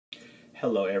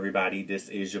Hello everybody, this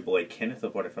is your boy Kenneth,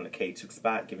 reporter from the KTookes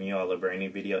spot, giving you all a brand new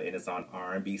video, and it's on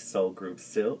R&B soul group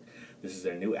Silk. This is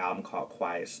their new album called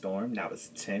Quiet Storm. Now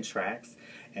it's 10 tracks,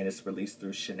 and it's released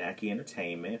through Shinaki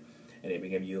Entertainment, and they've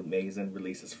been giving you amazing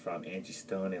releases from Angie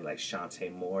Stone and like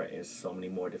Shantae Moore and so many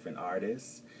more different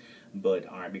artists. But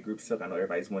R&B group Silk, I know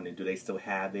everybody's wondering, do they still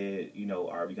have it? You know,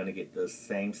 are we going to get the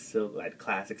same Silk, like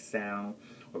classic sound,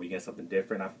 or are we getting something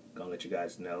different? I'm going to let you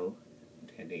guys know.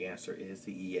 And the answer is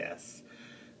yes.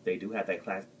 They do have that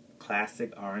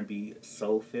classic R&B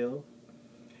soul feel.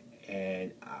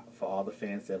 And for all the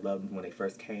fans that loved them when they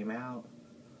first came out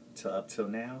to up till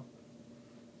now,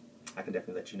 I can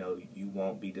definitely let you know you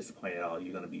won't be disappointed at all.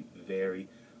 You're going to be very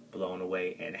blown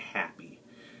away and happy.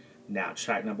 Now,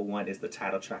 track number 1 is the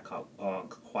title track called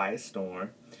Quiet Storm.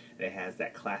 And it has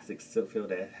that classic Silk feel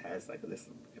that has like this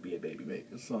could be a baby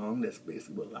maker song. That's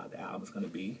basically what a lot of the album is going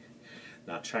to be.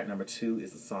 Now, track number 2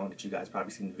 is a song that you guys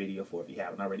probably seen the video for. If you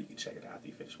haven't already, you can check it out after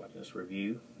you finish watching this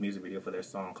review. Music video for their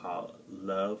song called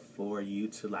Love For You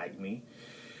To Like Me.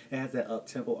 It has that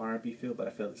up-tempo R&B feel, but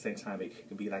I feel at the same time it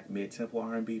can be like mid-tempo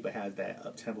R&B, but has that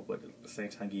up-tempo, but at the same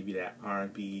time give you that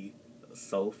R&B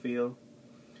soul feel.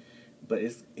 But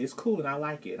it's cool, and I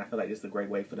like it. And I feel like it's a great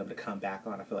way for them to come back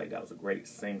on. I feel like that was a great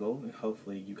single, and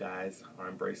hopefully you guys are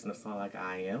embracing the song like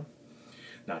I am.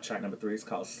 Now, track number 3 is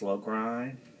called Slow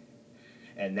Grind.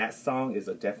 And that song is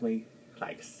a definitely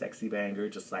like sexy banger,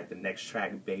 just like the next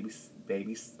track, Baby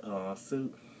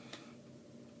Suit,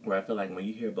 where I feel like when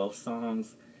you hear both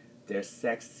songs, they're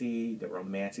sexy, they're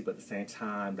romantic, but at the same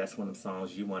time, that's one of the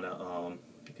songs you want to,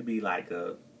 it could be like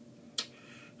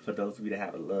for those of you that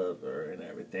have a lover and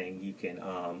everything, you can,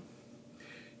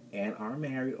 and are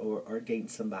married or are dating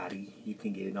somebody, you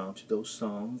can get it onto those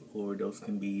songs, or those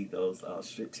can be those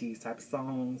striptease type of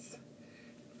songs.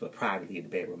 But privately in the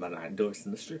bedroom, I'm not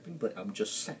endorsing the stripping, but I'm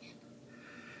just saying.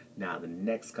 Now the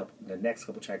next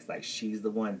couple tracks, like She's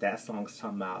the One, that song's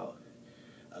talking about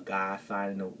a guy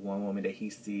finding the one woman that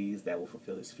he sees that will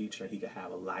fulfill his future, he could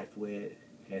have a life with,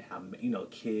 and have, you know,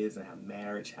 kids and have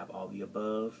marriage, have all the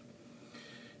above.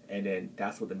 And then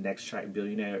that's what the next track,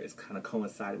 Billionaire, is kind of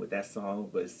coincided with that song,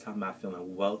 but it's talking about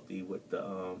feeling wealthy with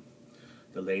the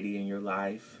lady in your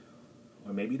life,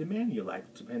 or maybe the man in your life,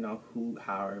 depending on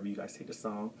however you guys take the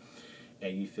song,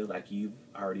 and you feel like you've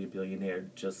already a billionaire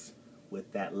just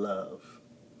with that love.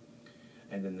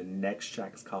 And then the next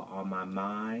track is called On My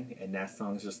Mind, and that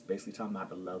song is just basically talking about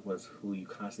the loved ones who you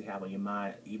constantly have on your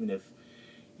mind, even if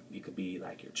it could be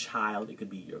like your child, it could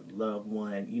be your loved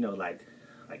one, you know, like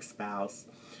spouse.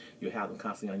 You have them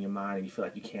constantly on your mind, and you feel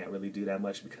like you can't really do that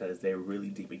much because they're really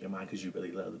deep in your mind because you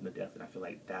really love them to death. And I feel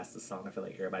like that's the song I feel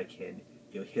like everybody can,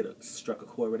 struck a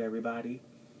chord with everybody.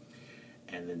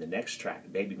 And then the next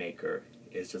track, Baby Maker,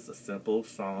 is just a simple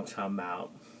song talking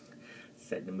about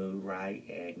setting the mood right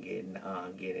and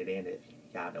getting it in it.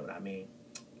 Y'all know what I mean.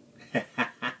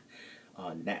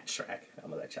 On that track,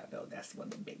 I'm gonna let y'all know that's one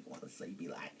of the big ones. So you be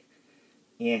like,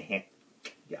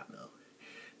 y'all know.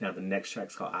 Now the next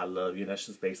track's called I Love You. That's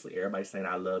just basically everybody saying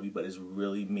I love you, but it's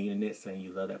really meaning it, saying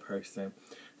you love that person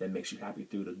that makes you happy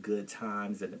through the good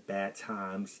times and the bad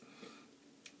times,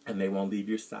 and they won't leave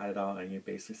your side at all, and you're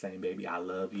basically saying, baby, I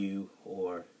love you,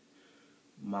 or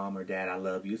mom or dad, I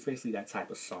love you. It's basically that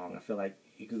type of song. I feel like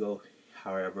you could go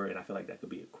however, and I feel like that could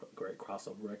be a great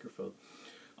crossover record for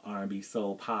R&B,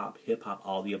 soul, pop, hip-hop,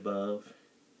 all the above.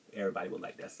 Everybody would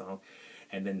like that song.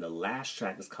 And then the last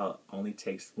track is called Only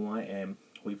Takes One, and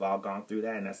we've all gone through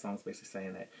that, and that song's basically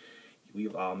saying that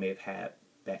we've all may have had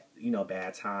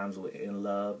bad times in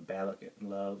love, bad luck in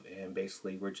love, and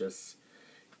basically we're just,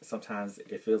 sometimes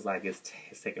it feels like it's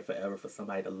taking forever for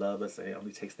somebody to love us, and it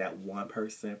only takes that one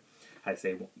person. I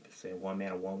say one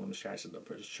man or one woman's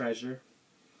treasure.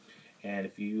 And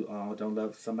if you don't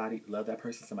love that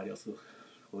person, somebody else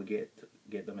will get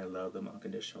them and love them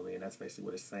unconditionally. And that's basically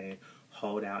what it's saying.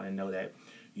 Hold out and know that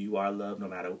you are loved no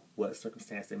matter what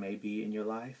circumstance it may be in your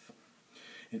life.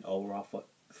 And overall,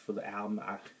 for the album,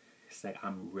 I say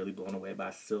I'm really blown away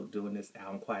by Silk doing this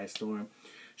album, Quiet Storm.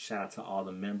 Shout out to all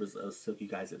the members of Silk. You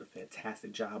guys did a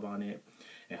fantastic job on it.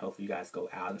 And hopefully you guys go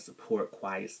out and support.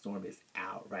 Quiet Storm is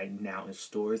out right now in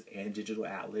stores and digital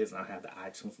outlets. And I'll have the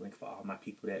iTunes link for all my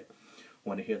people that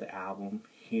want to hear the album,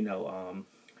 hear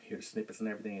the snippets and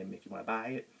everything, and make you want to buy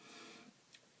it.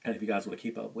 And if you guys want to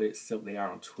keep up with Silk, they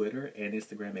are on Twitter and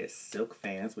Instagram at Silk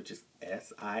Fans, which is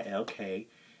SILKFANS,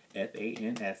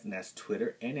 and that's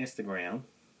Twitter and Instagram,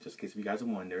 just in case you guys are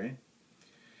wondering.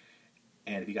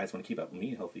 And if you guys want to keep up with me,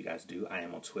 and hopefully you guys do, I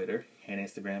am on Twitter and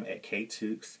Instagram at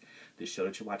KTookes. The show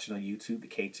that you're watching on YouTube, the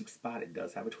KTookes Spot, it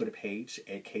does have a Twitter page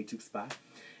at KTookes Spot.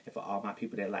 And for all my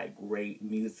people that like great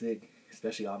music,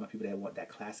 especially all my people that want that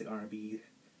classic R&B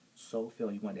soul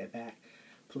feel, you want that back.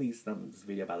 Please thumb this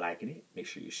video by liking it. Make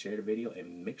sure you share the video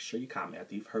and make sure you comment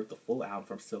after you've heard the full album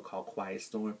from Silk called Quiet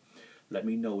Storm. Let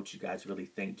me know what you guys really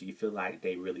think. Do you feel like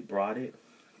they really brought it?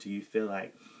 Do you feel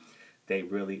like they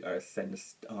really are setting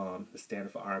the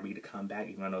standard for R&B to come back?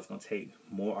 Even though I know it's going to take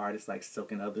more artists like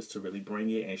Silk and others to really bring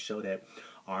it and show that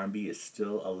R&B is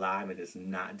still alive and it's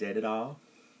not dead at all.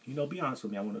 You know, be honest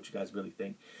with me. I want to know what you guys really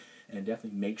think. And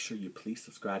definitely make sure you please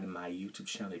subscribe to my YouTube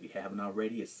channel if you haven't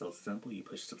already. It's so simple. You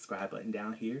push the subscribe button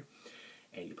down here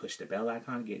and you push the bell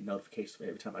icon to get notifications for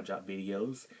every time I drop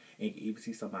videos. And you can even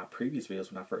see some of my previous videos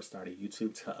when I first started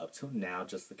YouTube to up till now,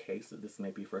 just in case that this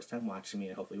may be your first time watching me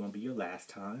and hopefully it won't be your last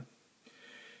time.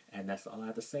 And that's all I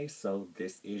have to say. So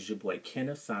this is your boy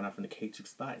Kenneth, sign off from the KTookes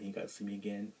spot, and you guys see me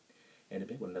again in a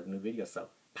bit with another new video. So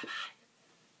bye bye.